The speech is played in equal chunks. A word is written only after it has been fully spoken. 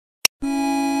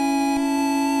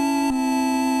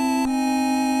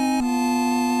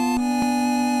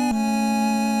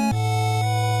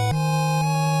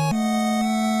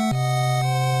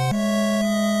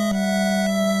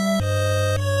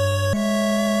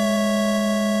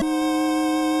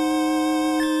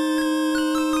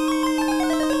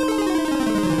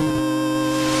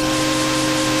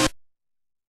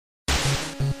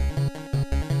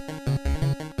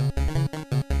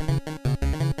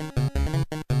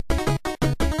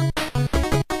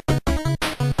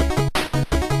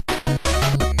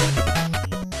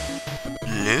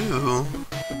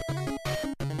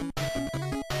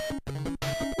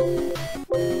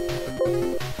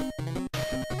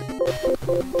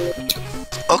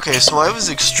Okay, so I was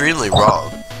extremely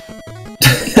wrong.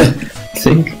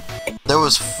 Think.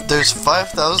 There's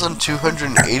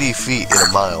 5,280 feet in a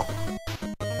mile.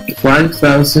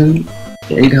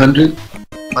 5,800?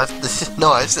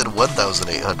 No, I said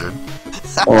 1,800.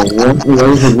 Oh,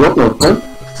 what the fuck?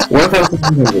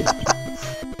 1,800.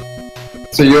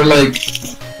 So you're like,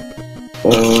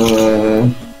 4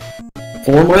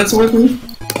 miles away from me?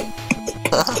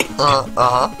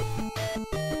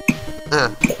 Yeah.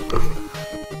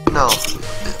 No,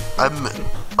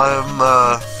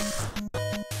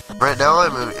 right now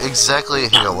I'm exactly,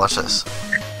 hang on, watch this.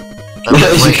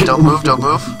 Wait, don't move.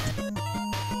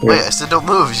 Wait, I said don't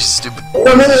move, you stupid.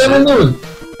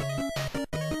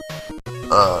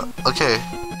 No. Okay.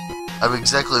 I'm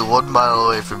exactly 1 mile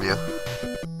away from you.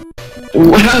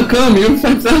 How come? You're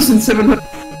 5,700.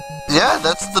 Yeah,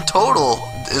 that's the total,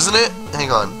 isn't it?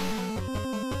 Hang on.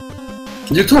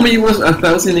 You told me it was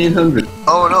 1,800.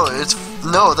 Oh no,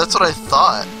 that's what I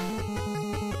thought.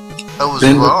 I was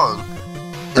Then wrong.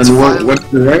 And what's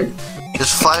the right?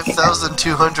 It's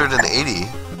 5,280.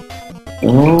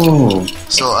 Oh.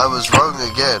 So I was wrong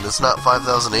again. It's not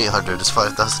 5,800. It's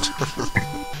 5,200.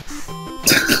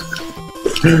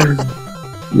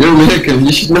 You're American.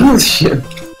 You should know this shit.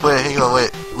 Wait, hang on.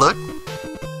 Wait. Look.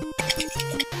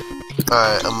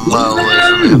 Alright, I'm a mile away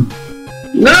from you.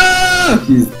 No!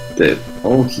 He's dead.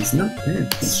 Oh, he's not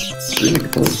dead. It's really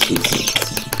close.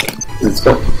 Let's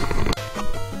go.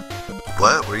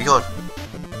 What? Where are you going?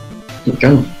 Keep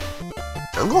going.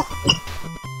 Jungle?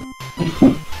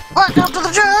 Welcome to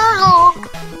the jungle!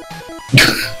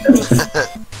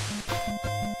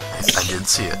 I did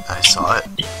see it. I saw it.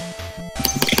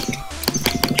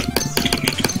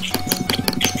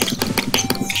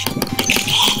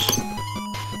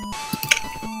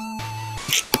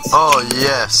 Oh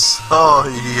yes! Oh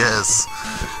yes!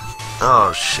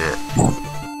 Oh shit!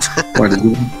 What did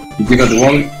you got the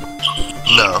wallet?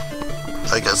 No,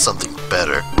 I got something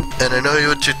better, and I know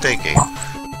what you're thinking.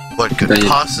 What could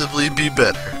possibly be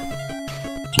better?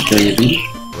 Can you beat?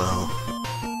 Well,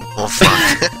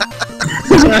 fuck.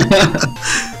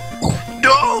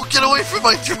 No, get away from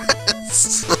my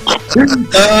dress!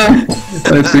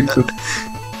 I think so.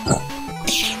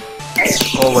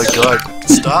 Oh my god,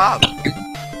 stop!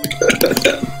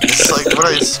 It's like when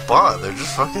I spawn, they're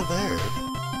just fucking there.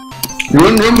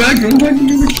 Run back, you're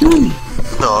gonna kill me.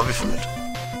 No, I'll be fine.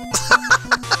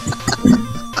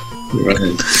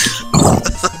 Right.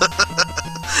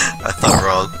 I thought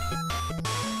wrong.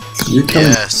 You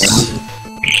Yes!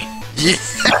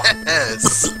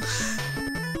 Yes!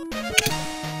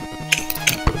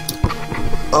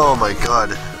 Oh my god.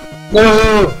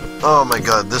 No! Oh my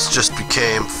god, this just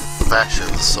became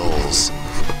Fashion Souls.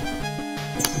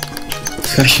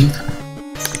 Fashion?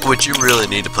 Which you really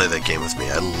need to play that game with me.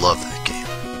 I love that game.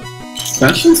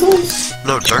 Fashion Souls?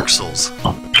 No, Dark Souls.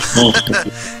 Oh.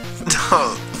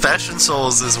 No, Fashion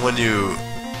Souls is when you...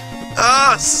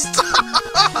 Ah,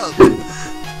 stop!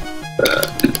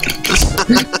 There's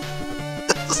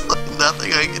like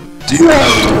nothing I can do.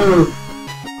 No!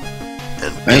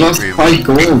 And I lost 5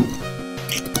 gold.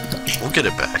 We'll get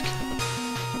it back.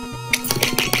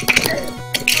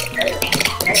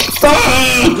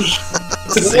 Stop!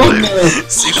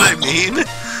 See what I mean?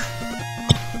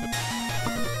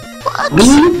 What?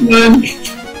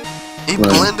 He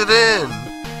blended in!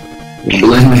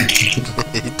 Blended.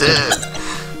 He did.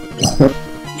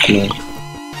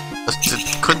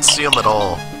 Couldn't see him at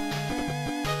all.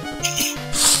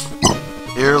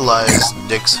 Here lies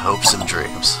Nick's hopes and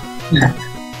dreams.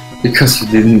 Because you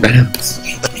didn't bounce.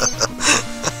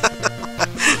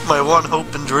 My one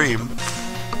hope and dream.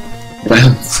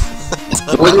 Bounce.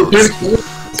 What did you do?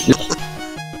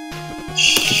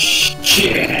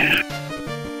 Shit.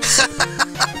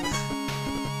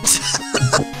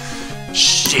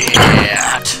 Shit.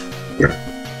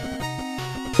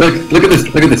 Look at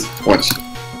this. Watch.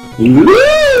 Woo!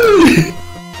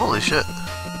 Holy shit.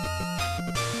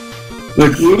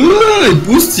 Look, it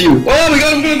boosts you. Oh my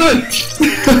god, I'm gonna die.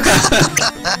 Dumbass.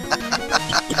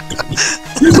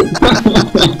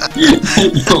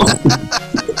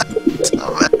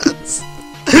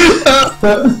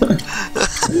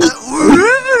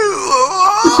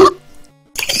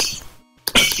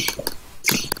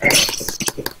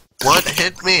 What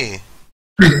hit me?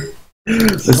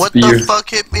 What the fuck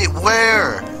hit me?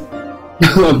 Where?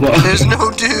 There's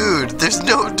no dude. There's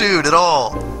no dude at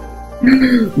all.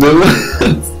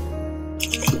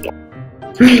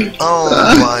 Oh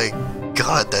my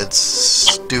god, that's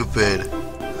stupid.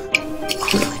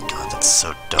 Oh my god, that's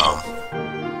so dumb.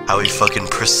 How he fucking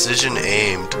precision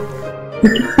aimed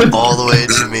all the way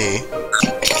to me.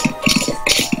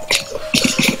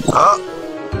 Get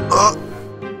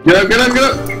up, get up, get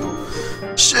up!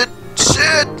 Shit,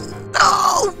 shit!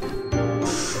 No!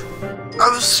 I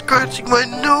was scratching my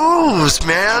nose,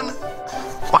 man!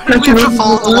 Why did we have to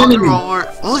fall in the water while we're...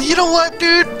 Well, you know what,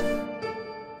 dude?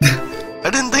 I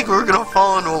didn't think we were gonna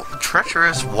fall into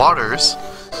treacherous waters.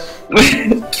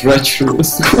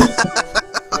 Treacherous.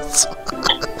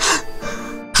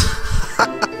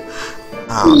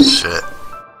 Oh, shit.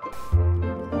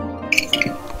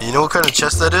 You know what kind of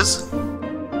chest that is?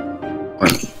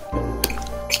 What?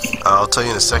 I'll tell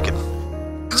you in a second.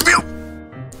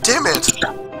 Damn it!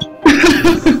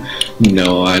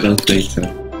 No, I don't think so.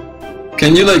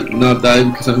 Can you, like, not die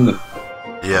because I'm the...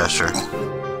 Yeah, sure.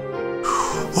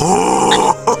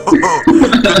 Oh!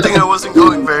 Good thing I wasn't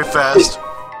going very fast.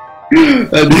 I do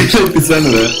like the sound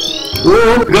of that.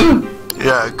 Whoa, go!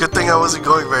 Yeah, good thing I wasn't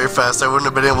going very fast. I wouldn't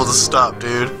have been able to stop,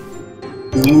 dude.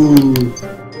 Ooh.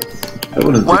 That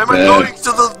would've Why been am I bad. going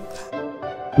to the...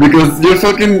 Because you're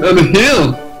fucking on a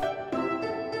hill!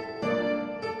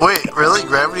 Wait, really?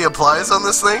 Gravity applies on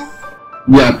this thing?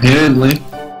 Yeah, apparently.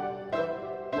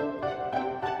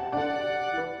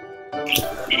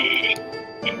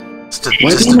 Why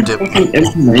Just do a you dip. fucking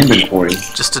empty my inventory?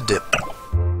 Just a dip.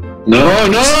 No,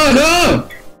 no, no!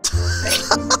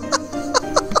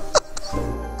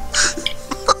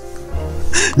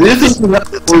 This is not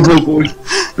wormhole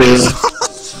fail.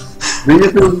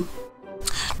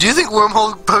 Do you think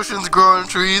wormhole potions grow on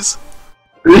trees?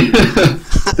 They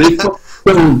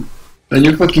fucking and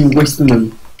you're fucking wasting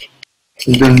them.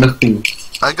 And they're nothing.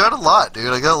 I got a lot,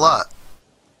 dude. I got a lot.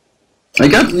 I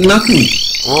got nothing.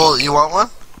 Well, you want one?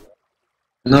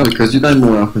 No, because you die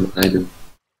more often than I do.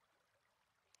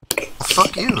 Well,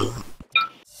 fuck you.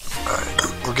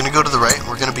 Alright, we're gonna go to the right and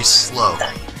we're gonna be slow.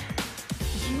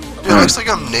 Dude, it looks like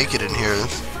I'm naked in here.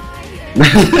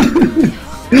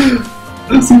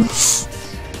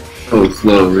 Oh,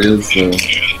 slow, real slow.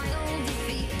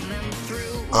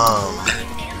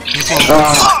 You can...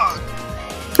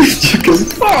 You can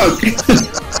fuck!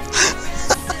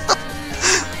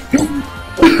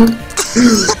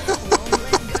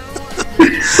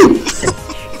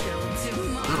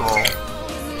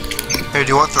 Hey, do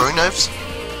you want throwing knives?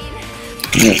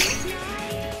 Yeah.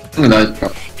 I'm gonna die.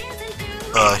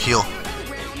 Heal.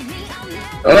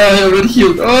 Oh, I already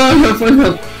healed. Oh, I have 5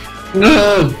 health.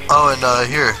 No! Oh, and,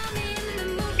 here.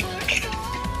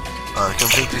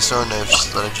 Complete these throwing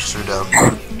knives that I just threw down.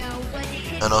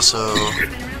 And also...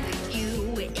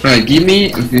 Alright, give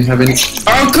me if you have any.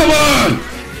 Oh, come on!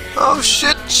 Oh,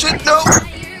 shit, shit, no!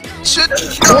 Shit!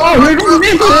 Oh, where do we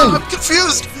need Oh, them? I'm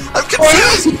confused! I'm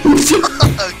confused!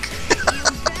 Fuck!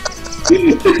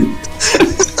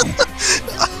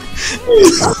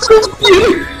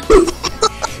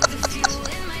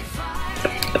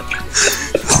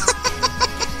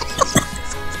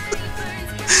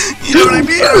 You know what I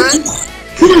mean, right?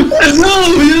 I know,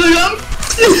 you're like,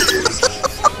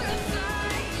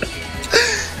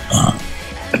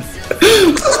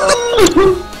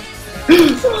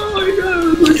 oh my god,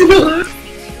 look at that!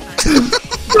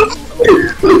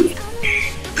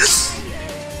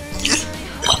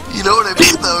 You know what I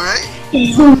mean, though, right?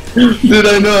 Dude, I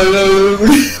know.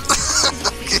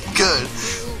 Okay, good.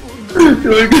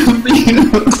 You're confused.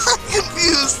 I'm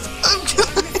confused. I'm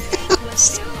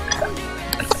confused.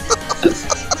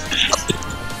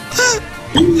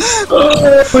 Oh,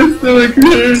 my stomach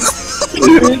hurts.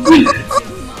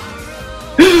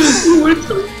 We're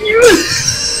so cute.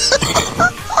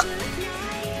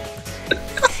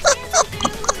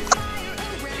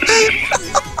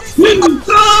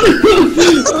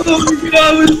 Oh my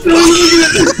god, we're so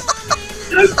good.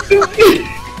 That's so good.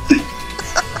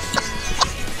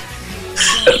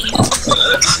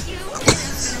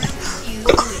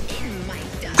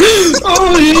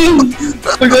 Oh yeah!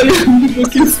 I got it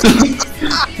fucking stuff.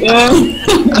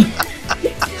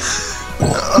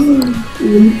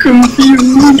 I'm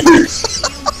confused.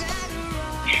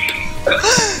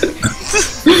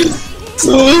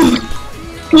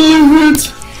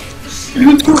 It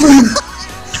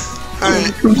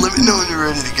Alright, let me know when you're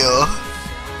ready to go.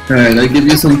 Alright, I'll give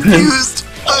you some pen.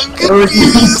 I'm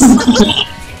confused.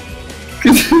 I'm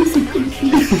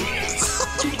confused.